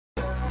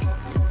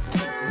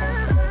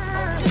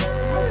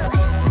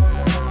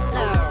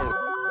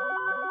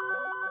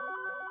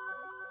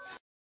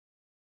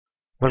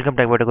Welcome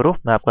techvideoguru।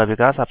 मैं आपका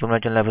विकास आपको मेरे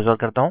चैनल में स्वागत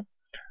करता हूं।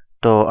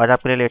 तो आज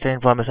आपके लिए लेटेस्ट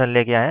इन्फॉर्मेशन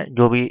लेके आए हैं।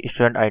 जो भी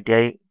स्टूडेंट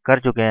आईटीआई कर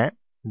चुके हैं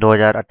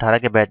 2018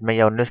 के बैच में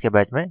या 19 के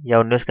बैच में या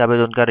 19 का भी,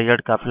 तो उनका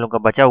रिजल्ट काफ़ी लोगों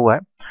का बचा हुआ है।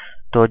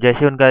 तो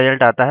जैसे उनका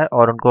रिजल्ट आता है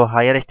और उनको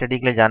हायर स्टडी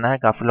के लिए जाना है,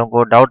 काफ़ी लोगों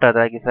को डाउट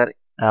आता है कि सर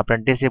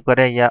अप्रेंटिसशिप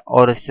करें या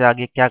और इससे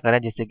आगे क्या करें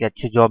जिससे कि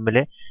अच्छी जॉब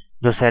मिले,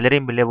 जो सैलरी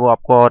मिले वो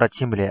आपको और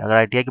अच्छी मिले। अगर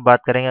आईटीआई की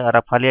बात करेंगे, अगर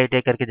आप खाली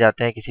आईटीआई करके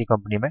जाते हैं किसी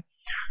कंपनी में,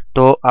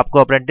 तो आपको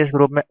अप्रेंटिस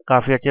ग्रुप में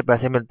काफ़ी अच्छे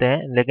पैसे मिलते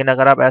हैं। लेकिन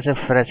अगर आप ऐसे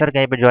फ्रेशर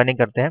कहीं पे ज्वाइनिंग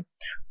करते हैं,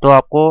 तो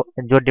आपको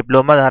जो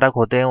डिप्लोमा धारक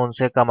होते हैं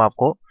उनसे कम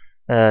आपको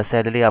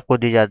सैलरी आपको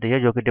दी जाती है।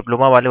 जो कि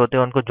डिप्लोमा वाले होते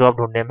हैं उनको जॉब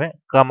ढूंढने में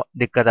कम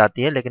दिक्कत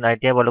आती है, लेकिन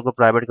आईटीआई वालों को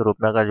प्राइवेट के रूप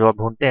में अगर जॉब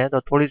ढूंढते हैं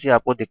तो थोड़ी सी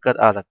आपको दिक्कत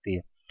आ सकती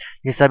है।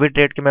 ये सभी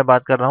ट्रेड की मैं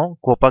बात कर रहा हूँ,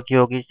 कोपा की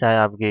होगी चाहे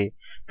आपकी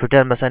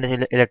फिटर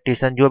मशीनिस्ट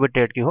इलेक्ट्रीशियन जो भी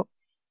ट्रेड की हो।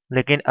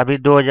 लेकिन अभी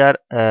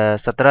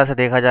 2017 से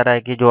देखा जा रहा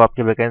है कि जो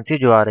आपकी वैकेंसी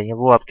जो आ रही है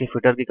वो आपकी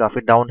फिटर की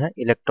काफ़ी डाउन है।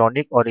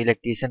 इलेक्ट्रॉनिक और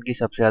इलेक्ट्रीशियन की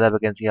सबसे ज़्यादा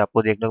वैकेंसी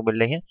आपको देखने को मिल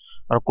रही है।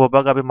 और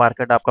कोपा का भी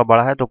मार्केट आपका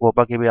बड़ा है, तो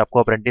कोपा की भी आपको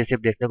अप्रेंटिसशिप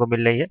देखने को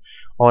मिल रही है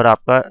और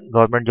आपका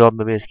गवर्नमेंट जॉब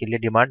में भी इसके लिए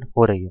डिमांड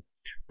हो रही है।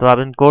 तो आप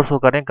इन कोर्स को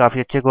करें, काफ़ी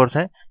अच्छे कोर्स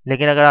हैं।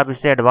 लेकिन अगर आप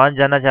इससे एडवांस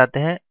जाना चाहते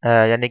हैं,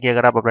 यानी कि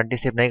अगर आप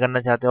अप्रेंटिसशिप नहीं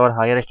करना चाहते और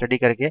हायर स्टडी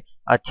करके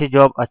अच्छी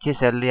जॉब अच्छी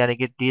सैलरी यानी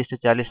कि 30 से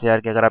 40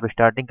 हज़ार की अगर आप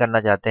स्टार्टिंग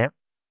करना चाहते हैं,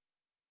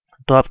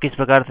 तो आप किस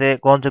प्रकार से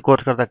कौन से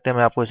कोर्स कर सकते हैं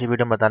मैं आपको इसी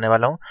वीडियो में बताने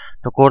वाला हूं।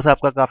 तो कोर्स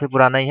आपका काफ़ी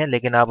पुराना ही है,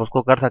 लेकिन आप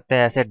उसको कर सकते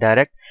हैं ऐसे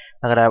डायरेक्ट।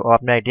 अगर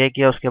आपने आईटीआई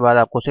किया उसके बाद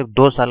आपको सिर्फ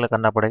 2 साल का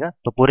करना पड़ेगा।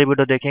 तो पूरी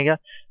वीडियो देखेंगे।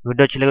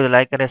 वीडियो अच्छी लगे तो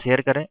लाइक करें,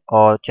 शेयर करें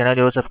और चैनल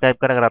जरूर सब्सक्राइब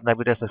करें। अगर आपने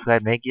वीडियो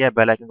सब्सक्राइब नहीं किया है,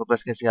 बेल आइकन को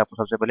प्रेस कीजिए, आपको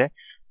सबसे पहले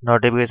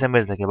नोटिफिकेशन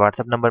मिल सके।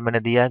 व्हाट्सअप नंबर मैंने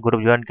दिया है,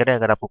 ग्रुप ज्वाइन करें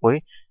अगर आपको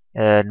कोई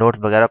नोट्स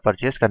वगैरह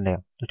परचेज करने हैं।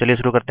 तो चलिए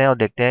शुरू करते हैं और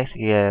देखते हैं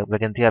ये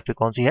वैकेंसी आपकी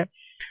कौन सी है।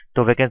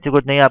 तो वैकेंसी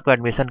कुछ नहीं है, आपका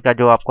एडमिशन का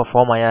जो आपका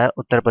फॉर्म आया है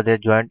Uttar Pradesh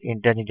joint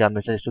entrance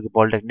examination, जिसको कि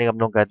पॉलिटेक्निक हम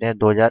लोग कहते हैं,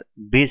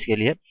 2020 के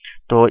लिए।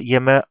 तो ये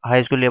मैं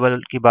हाई स्कूल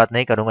लेवल की बात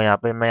नहीं करूंगा यहाँ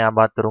पे, मैं यहाँ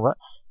बात करूंगा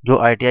जो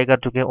आईटीआई कर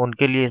चुके हैं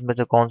उनके लिए इसमें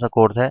से कौन सा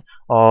कोर्स है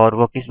और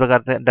वो किस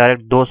प्रकार से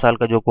डायरेक्ट 2 साल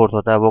का जो कोर्स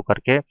होता है वो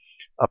करके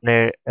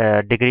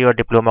अपने डिग्री और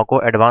डिप्लोमा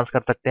को एडवांस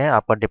कर सकते हैं।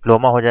 आपका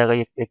डिप्लोमा हो जाएगा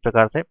ये एक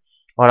प्रकार से,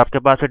 और आपके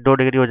पास फिर 2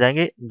 डिग्री हो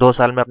जाएंगी। 2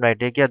 साल में अपना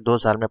आईटीआई किया, 2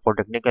 साल में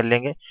पॉलिटेक्निक कर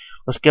लेंगे।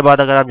 उसके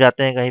बाद अगर आप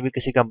जाते हैं कहीं भी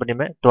किसी कंपनी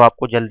में, तो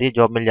आपको जल्दी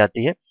जॉब मिल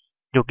जाती है।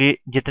 क्योंकि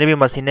जितनी भी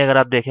मशीनें अगर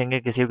आप देखेंगे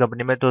किसी भी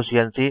कंपनी में, तो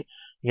सीएनसी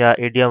या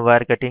ईडीएम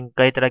वायर कटिंग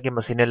कई तरह की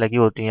मशीनें लगी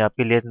होती हैं,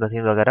 आपकी लेथ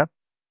मशीन वगैरह।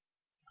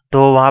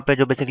 तो वहाँ पे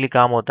जो बेसिकली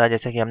काम होता है,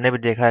 जैसे कि हमने भी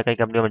देखा है कई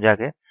कंपनियों में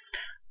जाके,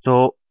 तो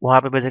वहाँ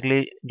पे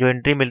बेसिकली जो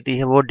एंट्री मिलती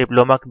है वो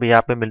डिप्लोमा भी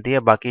यहाँ पे मिलती है।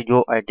 बाकी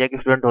जो आईटीआई के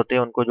स्टूडेंट होते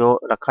हैं उनको जो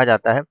रखा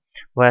जाता है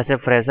वो ऐसे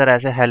फ्रेशर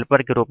ऐसे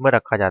हेल्पर के रूप में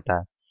रखा जाता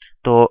है।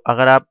 तो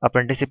अगर आप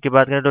अप्रेंटिसशिप की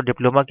बात करें, तो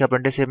डिप्लोमा की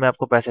अप्रेंटिसशिप में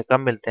आपको पैसे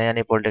कम मिलते हैं,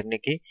 यानी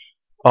पॉलिटेक्निक की।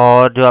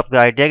 और जो आपके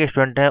आईटीआई के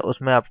स्टूडेंट हैं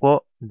उसमें आपको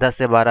 10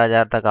 से 12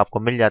 हज़ार तक आपको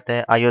मिल जाते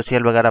हैं।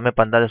 आईओसीएल वगैरह में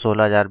 15 से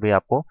 16 हज़ार भी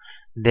आपको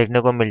देखने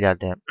को मिल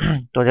जाते हैं।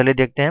 तो चलिए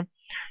देखते हैं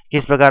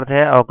किस प्रकार से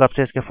है और कब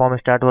से इसके फॉर्म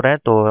स्टार्ट हो रहे हैं।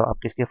 तो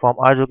आपके इसके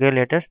फॉर्म आ चुके हैं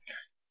लेटेस्ट।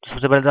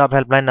 सबसे पहले तो आप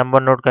हेल्पलाइन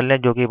नंबर नोट कर लें,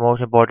 जो कि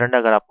मोस्ट इंपॉर्टेंट है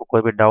अगर आपको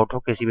कोई भी डाउट हो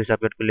किसी भी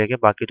सब्जेक्ट को लेके।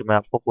 बाकी तो मैं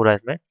आपको पूरा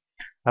इसमें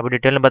अभी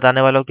डिटेल में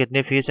बताने वाला हूँ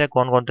कितनी फीस है,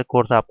 कौन कौन से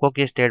कोर्स आपको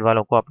किस स्टेट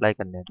वालों को अप्लाई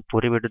करने हैं। तो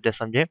पूरी वीडियो देख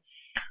समझे,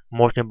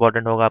 मोस्ट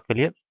इंपॉर्टेंट होगा आपके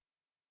लिए।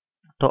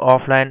 तो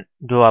ऑफलाइन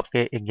जो आपके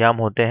एग्जाम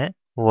होते हैं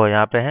वो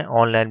यहाँ पे हैं,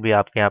 ऑनलाइन भी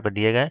आपके यहाँ पे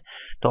दिए गए हैं।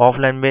 तो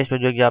ऑफलाइन बेस पे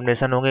जो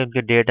एग्जामिनेशन होंगे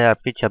उनकी डेट है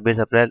आपकी 26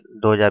 अप्रैल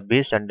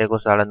 2020, संडे को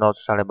 9:30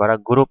 से 12:30।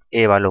 ग्रुप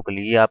ए वालों के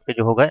लिए ये आपके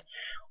जो हो गए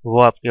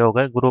वो आपके हो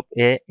गए ग्रुप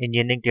ए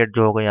इंजीनियरिंग ट्रेड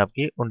जो हो गई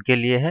आपकी उनके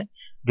लिए है,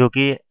 जो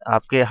कि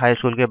आपके हाई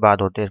स्कूल के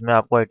बाद होते हैं। इसमें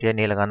आपको आईटीआई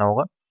नहीं लगाना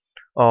होगा।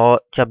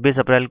 और 26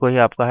 अप्रैल को ही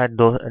आपका है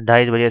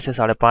 2:30 बजे से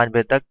 5:30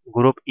 बजे तक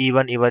ग्रुप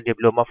ई1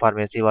 डिप्लोमा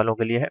फार्मेसी वालों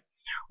के लिए है।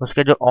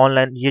 उसके जो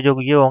ऑनलाइन ये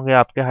होंगे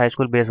आपके हाई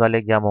स्कूल बेस वाले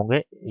एग्जाम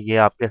होंगे, ये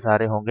आपके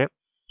सारे होंगे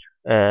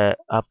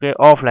आपके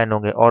ऑफलाइन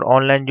होंगे। और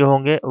ऑनलाइन जो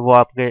होंगे वो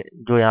आपके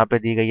जो यहाँ पे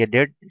दी गई है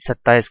डेट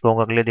 27 को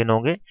होंगे, अगले दिन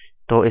होंगे।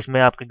 तो इसमें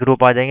आपके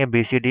ग्रुप आ जाएंगे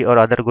बीसीडी, और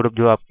अदर ग्रुप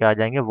जो आपके आ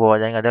जाएंगे वो आ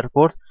जाएंगे अदर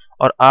कोर्स।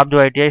 और आप जो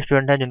आईटीआई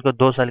स्टूडेंट हैं जिनको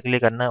 2 साल के लिए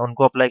करना है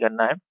उनको अप्लाई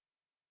करना है,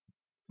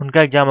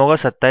 उनका एग्जाम होगा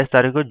 27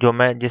 तारीख को, जो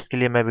मैं जिसके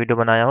लिए मैं वीडियो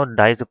बनाया हूँ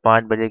 2:30 से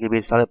 5 बजे के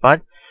बीच,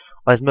 5:30।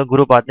 और इसमें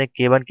ग्रुप आते हैं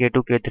K1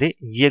 K2 K3।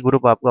 ये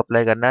ग्रुप आपको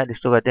अप्लाई करना है,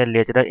 जिसको कहते हैं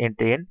lecturer in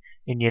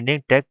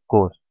engineering take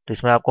course. तो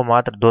इसमें आपको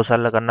मात्र 2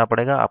 साल का करना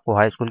पड़ेगा। आपको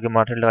हाई स्कूल की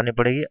मार्कशीट लगानी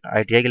पड़ेगी,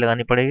 आईटीआई की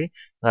लगानी पड़ेगी।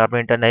 अगर आपने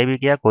इंटर नहीं भी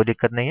किया कोई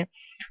दिक्कत नहीं है।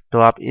 तो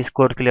आप इस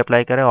कोर्स के लिए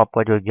अप्लाई करें और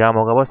आपका जो एग्जाम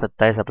होगा वो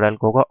 27 अप्रैल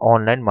को होगा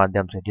ऑनलाइन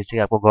माध्यम से, जिससे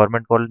आपको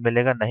गवर्नमेंट कॉलेज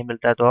मिलेगा। नहीं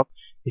मिलता है तो आप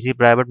किसी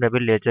प्राइवेट में भी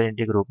लेक्चरर इन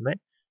ग्रुप में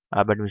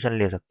आप एडमिशन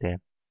ले सकते हैं।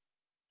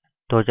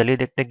 तो चलिए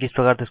देखते हैं किस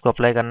प्रकार से इसको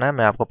अप्लाई करना है।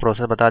 मैं आपको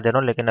प्रोसेस बता दे रहा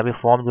हूँ, लेकिन अभी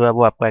फॉर्म जो है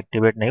वो आपका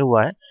एक्टिवेट नहीं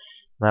हुआ है।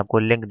 मैं आपको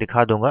लिंक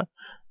दिखा दूंगा।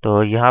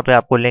 तो यहाँ पे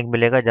आपको लिंक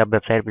मिलेगा, जब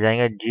वेबसाइट पे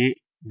जाएंगे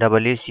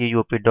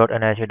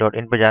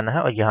GEECUP.NIC.in पे जाना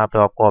है और यहाँ पे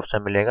आपको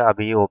ऑप्शन मिलेगा।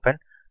 अभी ये ओपन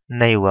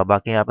नहीं हुआ,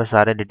 बाकी यहाँ पे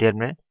सारे डिटेल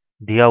में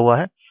दिया हुआ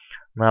है।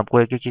 मैं आपको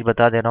एक एक चीज़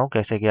बता दे रहा हूँ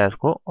कैसे किया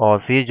इसको। और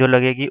फीस जो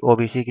लगेगी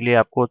ओबीसी के लिए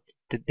आपको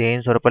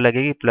 300 रुपये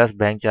लगेगी, प्लस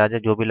बैंक चार्ज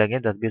जो भी लगे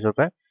 10-20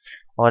 रुपये।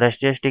 और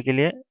SC ST के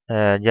लिए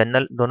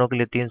जनरल दोनों के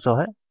लिए 300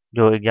 है।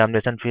 जो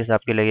एग्जामिनेशन फीस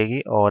आपकी लगेगी,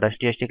 और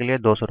ST ST के लिए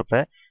 200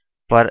 रुपये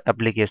पर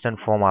एप्लीकेशन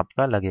फॉर्म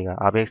आपका लगेगा।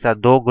 आप एक साथ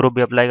 2 ग्रुप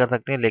भी अप्लाई कर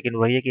सकते हैं, लेकिन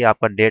वही है कि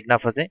आपका डेट ना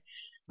फंसे।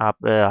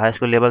 आप हाई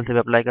स्कूल लेवल से भी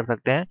अप्लाई कर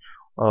सकते हैं,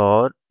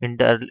 और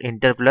इंटर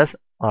इंटर प्लस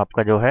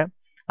आपका जो है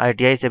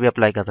ITI से भी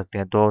अप्लाई कर सकते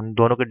हैं। तो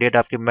दोनों की डेट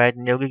आपकी मैच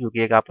नहीं होगी,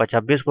 क्योंकि एक आपका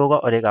 26 को होगा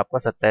और एक आपका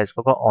 27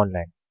 को होगा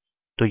ऑनलाइन।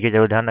 तो ये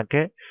जरूर ध्यान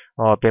रखें।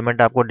 और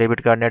पेमेंट आपको डेबिट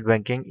कार्ड, नेट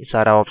बैंकिंग,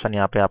 सारा ऑप्शन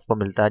यहाँ पे आपको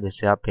मिलता है,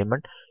 जिससे आप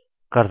पेमेंट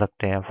कर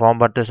सकते हैं। फॉर्म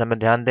भरते समय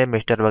ध्यान दें,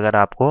 मिस्टर वगैरह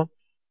आपको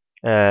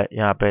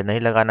यहाँ पे नहीं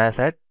लगाना है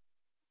शायद।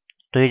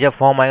 तो ये जब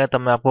फॉर्म आएगा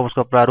तब मैं आपको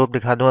उसका प्रारूप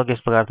दिखा दूंगा किस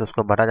प्रकार से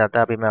उसको भरा जाता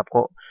है। अभी मैं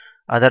आपको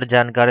अदर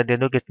जानकारी दे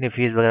दूं, कितनी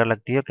फीस वगैरह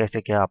लगती है,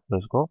 कैसे क्या आपको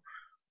इसको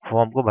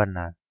फॉर्म को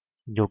भरना है।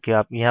 जो कि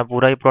आप यहाँ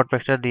पूरा ही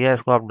प्रोस्पेक्टस दिया है,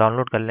 इसको आप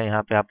डाउनलोड कर लें,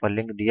 यहाँ पे आपका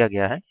लिंक दिया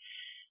गया है।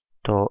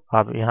 तो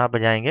आप यहाँ पे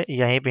जाएंगे,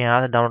 यहीं पे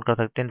यहाँ से डाउनलोड कर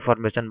सकते हैं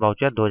इन्फॉर्मेशन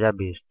वाउचर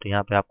 2020, तो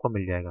यहाँ पे आपको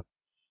मिल जाएगा।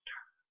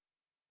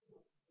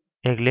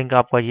 एक लिंक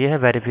आपका ये है,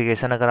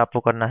 वेरिफिकेशन अगर आपको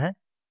करना है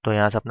तो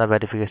यहाँ से अपना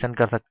वेरिफिकेशन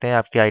कर सकते हैं।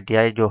 आपकी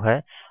ITI जो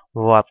है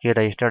वो आपकी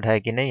रजिस्टर्ड है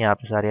कि नहीं, यहाँ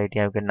पे सारे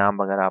ITI के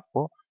नाम वगैरह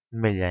आपको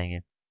मिल जाएंगे।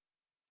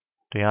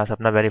 तो यहाँ से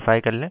अपना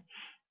वेरीफाई कर लें।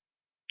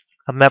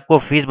 अब मैं आपको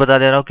फीस बता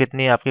दे रहा हूँ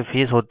कितनी आपकी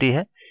फीस होती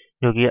है,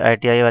 जो कि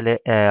ITI वाले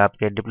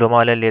आपके डिप्लोमा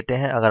वाले लेते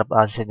हैं। अगर आप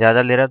आज से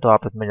ज़्यादा ले रहे हैं तो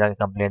आप इसमें जाकर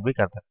कंप्लेंट भी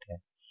कर सकते हैं।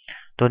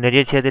 तो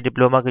निजी क्षेत्र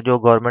डिप्लोमा की जो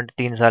गवर्नमेंट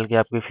 3 साल की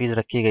आपकी फीस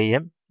रखी गई है,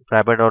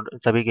 प्राइवेट और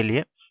सभी के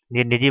लिए,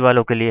 ये निजी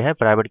वालों के लिए है,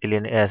 प्राइवेट के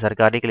लिए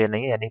सरकारी के लिए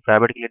नहीं है। यानी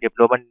प्राइवेट के लिए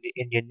डिप्लोमा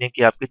इंजीनियरिंग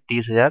की आपकी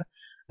 30,000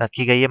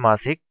 रखी गई है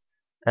मासिक।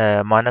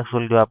 मानक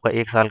शुल्क जो आपका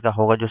 1 साल का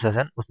होगा जो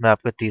सेशन, उसमें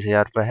आपके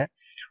 30,000 रुपये है।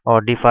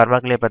 और डी फार्मा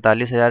के लिए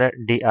 45,000 है,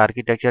 डी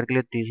आर्किटेक्चर के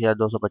लिए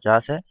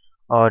 30,250 है,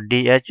 और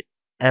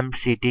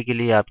DHMCT के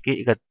लिए आपकी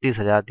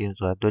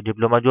 31,300 है। तो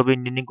डिप्लोमा जो भी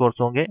इंजीनियरिंग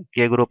कोर्स होंगे,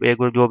 के ग्रुप, ए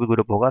ग्रुप, जो भी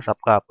ग्रुप होगा,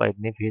 सबका आपका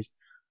इतनी फीस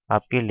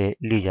आपकी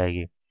ली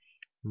जाएगी।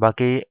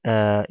 बाकी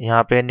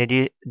यहाँ पे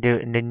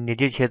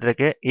निजी क्षेत्र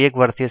के 1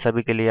 वर्षीय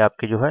सभी के लिए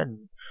आपकी जो है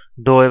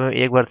 2 एवं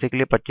 1 वर्षीय के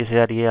लिए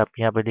 25,000 ये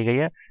आपके यहाँ पे दी गई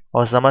है।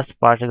 और समस्त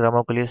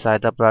पाठ्यक्रमों के लिए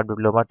सहायता प्राप्त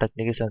डिप्लोमा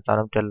तकनीकी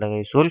संस्थानों में चल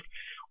रही शुल्क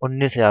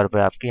 19,000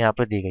 रुपये आपकी यहाँ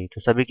पे दी गई।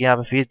 तो सभी की यहाँ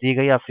पे फीस दी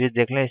गई, आप फीस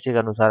देख लें, इसी के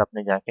अनुसार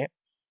अपने जाके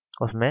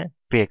उसमें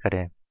पे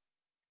करें।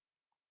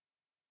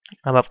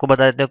 अब आपको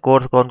बता देते हैं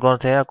कोर्स कौन कौन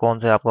से हैं, कौन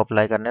से आपको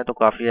अप्लाई करने हैं। तो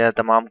काफ़ी ज़्यादा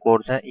तमाम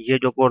कोर्स हैं। ये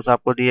जो कोर्स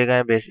आपको दिए गए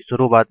हैं बेसिक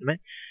शुरुआत में,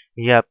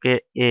 ये आपके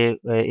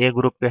ए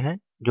ग्रुप के हैं,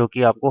 जो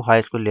कि आपको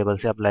हाई स्कूल लेवल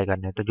से अप्लाई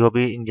करने हैं। तो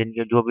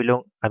जिनके जो भी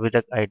लोग अभी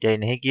तक ITI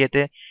नहीं किए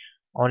थे,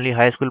 ओनली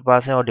हाई स्कूल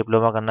पास हैं और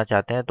डिप्लोमा करना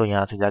चाहते हैं, तो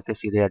यहाँ से जाके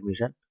सीधे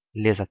एडमिशन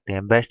ले सकते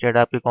हैं। बेस्ट ट्रेड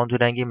आपकी कौन सी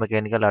रहेंगी?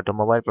 मैकेनिकल,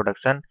 ऑटोमोबाइल,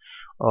 प्रोडक्शन,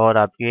 और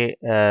आपकी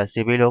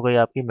सिविल हो गई,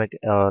 आपकी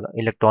और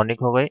इलेक्ट्रॉनिक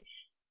हो गई,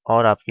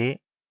 और आपकी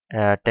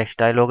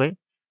टेक्सटाइल हो गई,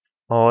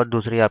 और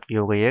दूसरी आपकी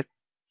हो गई एक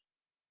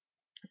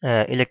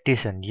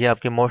इलेक्ट्रीशियन। ये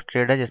आपकी मोस्ट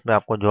ट्रेड है जिसमें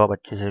आपको जॉब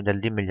अच्छे से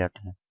जल्दी मिल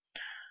जाती है।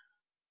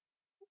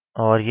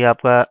 और ये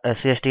आपका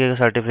SC ST का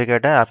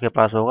सर्टिफिकेट है, आपके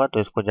पास होगा तो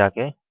इसको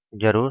जाके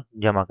जरूर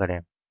जमा करें।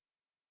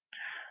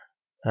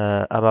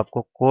 अब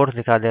आपको कोर्स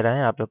दिखा दे रहे हैं,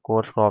 यहाँ पे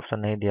कोर्स का ऑप्शन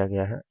नहीं दिया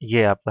गया है,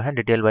 ये आपका है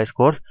डिटेल वाइज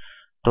कोर्स।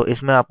 तो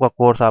इसमें आपका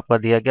कोर्स आपका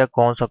दिया गया,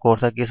 कौन सा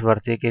कोर्स है, किस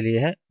वर्षीय के लिए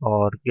है,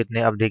 और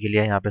कितने अवधि के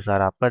लिए है, यहाँ पे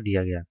सारा आपका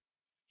दिया गया।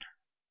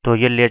 तो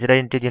ये लेक्चरर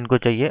इंटेंसिव जिनको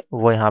चाहिए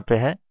वो यहाँ पे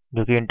है,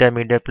 जो कि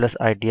इंटरमीडिएट प्लस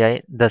ITI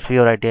 10वीं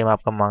और ITI में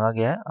आपका मांगा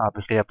गया है, आप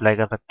इसके लिए अप्लाई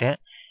कर सकते हैं।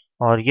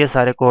 और ये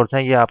सारे कोर्स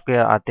हैं, ये आपके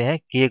आते हैं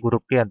के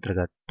ग्रुप के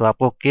अंतर्गत। तो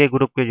आपको के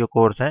ग्रुप के जो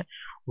कोर्स हैं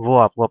वो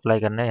आपको अप्लाई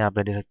करना है, यहाँ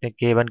पे देख सकते हैं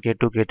K1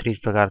 K2 K3 इस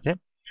प्रकार से।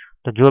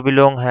 तो जो भी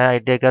लोग हैं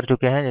ITI कर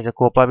चुके हैं, जैसे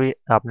कोपा भी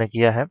आपने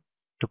किया है,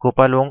 तो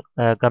कोपा लोग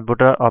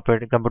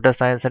कंप्यूटर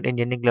साइंस एंड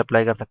इंजीनियरिंग के लिए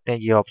अप्लाई कर सकते हैं,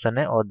 ये ऑप्शन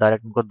है। और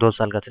डायरेक्ट उनको 2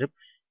 साल का सिर्फ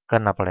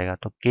करना पड़ेगा।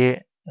 तो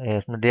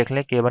इसमें देख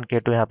लें K1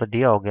 K2 यहाँ पे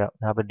दिया हो गया,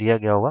 यहाँ पे दिया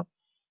गया होगा,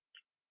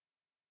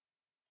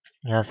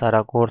 यहाँ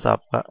सारा कोर्स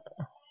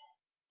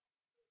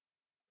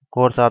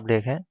आप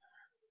देखें।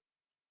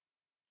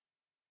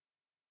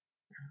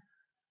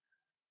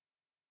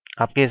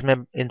 आपके इसमें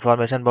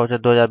इंफॉर्मेशन वाउचर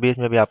 2020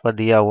 में भी आपका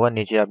दिया हुआ,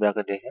 नीचे आप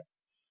जाकर देखें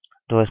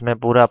तो इसमें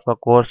पूरा आपका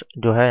कोर्स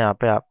जो है यहाँ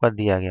पे आपका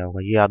दिया गया होगा।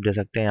 ये आप देख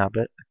सकते हैं यहाँ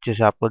पे अच्छे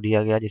से आपको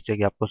दिया गया, जिससे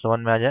कि आपको समझ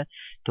में आ जाए।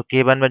 तो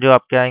K1 में जो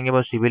आपके आएंगे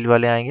वो सिविल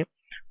वाले आएंगे,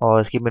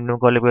 और इसकी मिनिमम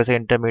क्वालिफिकेशन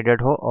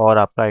इंटरमीडिएट हो और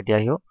आपका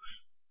ITI हो,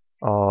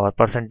 और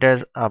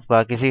परसेंटेज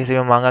आपका किसी किसी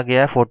में मांगा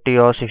गया है 40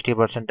 और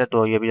 60% है,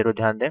 तो ये भी जरूर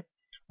ध्यान दें।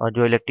 और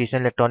जो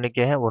इलेक्ट्रीशियन इलेक्ट्रॉनिक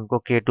के हैं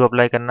उनको K2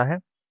 अप्लाई करना है,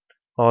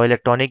 और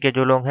इलेक्ट्रॉनिक के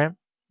जो लोग हैं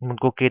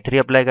उनको K3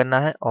 अप्लाई करना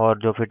है, और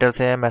जो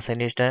फिटर्स हैं,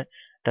 मैशनिस्ट हैं,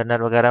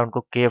 टर्नर वगैरह, उनको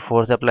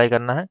K4 से अप्लाई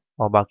करना है।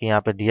 और बाकी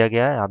यहाँ पे दिया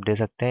गया है, आप देख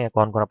सकते हैं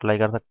कौन कौन अप्लाई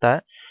कर सकता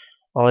है।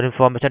 और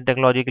इन्फॉर्मेशन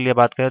टेक्नोलॉजी के लिए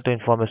बात करें तो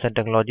इन्फॉर्मेशन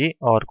टेक्नोलॉजी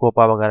और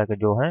कोपा वगैरह के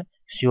जो हैं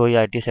COE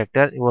IT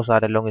सेक्टर, वो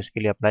सारे लोग इसके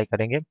लिए अप्लाई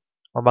करेंगे।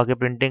 और बाकी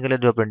प्रिंटिंग के लिए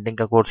जो प्रिंटिंग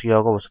का कोर्स किया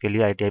होगा उसके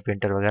लिए ITI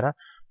प्रिंटर वगैरह,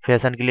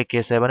 फैशन के लिए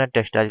K7 है,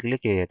 टेक्सटाइल के लिए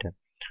K8 है।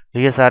 तो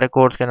ये सारे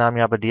कोर्स के नाम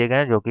यहाँ पे दिए गए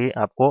हैं, जो कि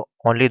आपको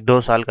ओनली 2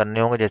 साल करने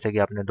होंगे। जैसे कि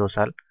आपने 2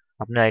 साल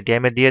अपने ITI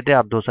में दिए थे,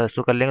 आप 2 साल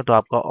इसको कर लेंगे तो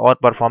आपका और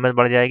परफॉर्मेंस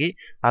बढ़ जाएगी,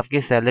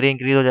 आपकी सैलरी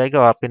इंक्रीज हो जाएगी,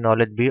 और आपकी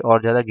नॉलेज भी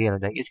और ज़्यादा गेन हो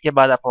जाएगी। इसके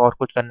बाद आपको और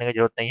कुछ करने की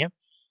जरूरत नहीं है।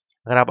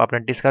 अगर आप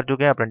अप्रेंटिस कर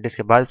चुके हैं, अप्रेंटिस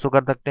के बाद इसको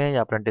कर सकते हैं,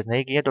 या अप्रेंटिस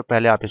नहीं किए तो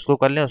पहले आप इसको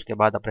कर लें, उसके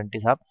बाद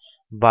अप्रेंटिस आप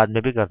बाद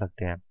में भी कर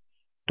सकते हैं।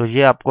 तो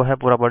ये आपको है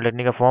पूरा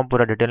पॉलिटेक्निक का फॉर्म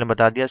पूरा डिटेल में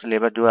बता दिया।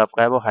 सिलेबस जो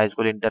आपका है वो हाई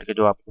स्कूल इंटर के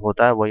जो आपको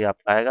होता है वही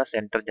आपका आएगा।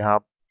 सेंटर जहाँ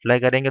आप अप्लाई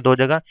करेंगे 2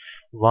 जगह,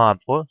 वहाँ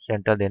आपको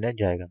सेंटर देने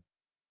जाएगा।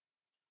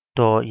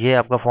 तो ये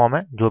आपका फॉर्म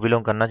है, जो भी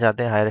लोग करना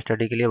चाहते हैं हायर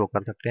स्टडी के लिए वो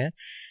कर सकते हैं।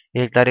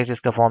 1 तारीख से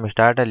इसका फॉर्म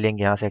स्टार्ट है,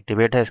 लिंक यहाँ से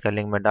एक्टिवेट है, इसका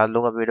लिंक मैं डाल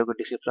दूंगा वीडियो के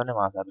डिस्क्रिप्शन में,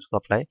 वहाँ से आप इसको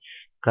अप्लाई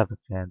कर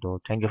सकते हैं। तो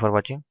थैंक यू फॉर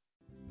वॉचिंग।